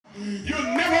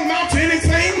You'll never amount to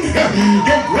anything.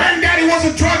 Your granddaddy was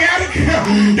a drug addict.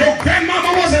 Your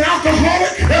grandmama was an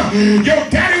alcoholic. Your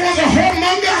daddy was a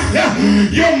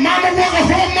whoremonger. Your mama was a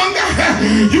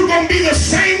whoremonger. You're going to be the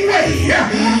same way